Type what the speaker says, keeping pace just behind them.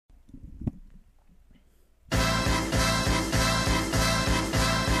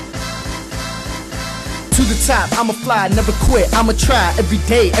the top, I'ma fly, never quit, I'ma try every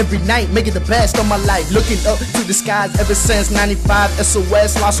day, every night, make it the best of my life. Looking up to the skies ever since 95,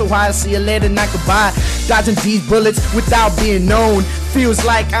 SOS, lost so high, see you later, not goodbye. Dodging these bullets without being known, feels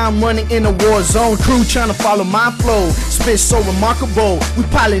like I'm running in a war zone. Crew trying to follow my flow, spit so remarkable, we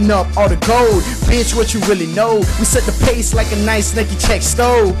piling up all the gold. Bitch, what you really know, we set the pace like a nice Nike check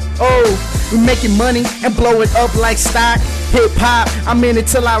stove. Oh, we making money and blow it up like stock. Hip hop, I'm in it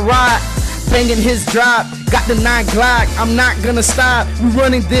till I ride. Banging his drop, got the 9 Glock, I'm not gonna stop, we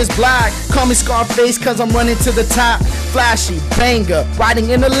running this block. Call me Scarface cause I'm running to the top. Flashy, banger, riding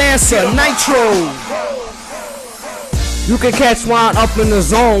in a Lancer, Nitro. You can catch one up in the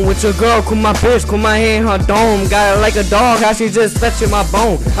zone with your girl, cool my bitch, cool my hair in her dome. Got her like a dog, how she just fetching my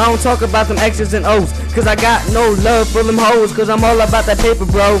bone. I don't talk about them X's and O's, cause I got no love for them hoes, cause I'm all about that paper,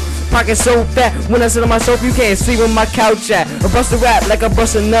 bro. Pocket so fat, when I sit on my sofa, you can't see where my couch at. I bust a rap like I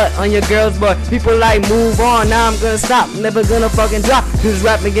bust a nut on your girls, but people like move on, now I'm gonna stop, never gonna fucking drop. This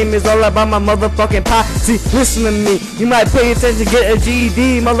rapping game is all about my motherfucking pie. See, listen to me, you might pay attention, get a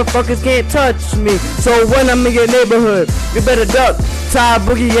GED, motherfuckers can't touch me. So when I'm in your neighborhood, you better duck.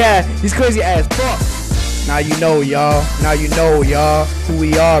 Boogie, yeah, he's crazy ass fuck. Now you know, y'all. Now you know, y'all, who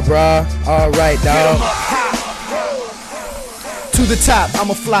we are, bruh. Alright, dawg. To the top,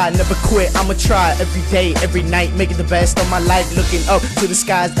 I'ma fly, never quit, I'ma try every day, every night, make it the best of my life. Looking up to the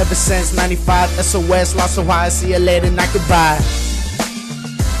skies ever since 95, SOS, lost so high, see you later, not goodbye.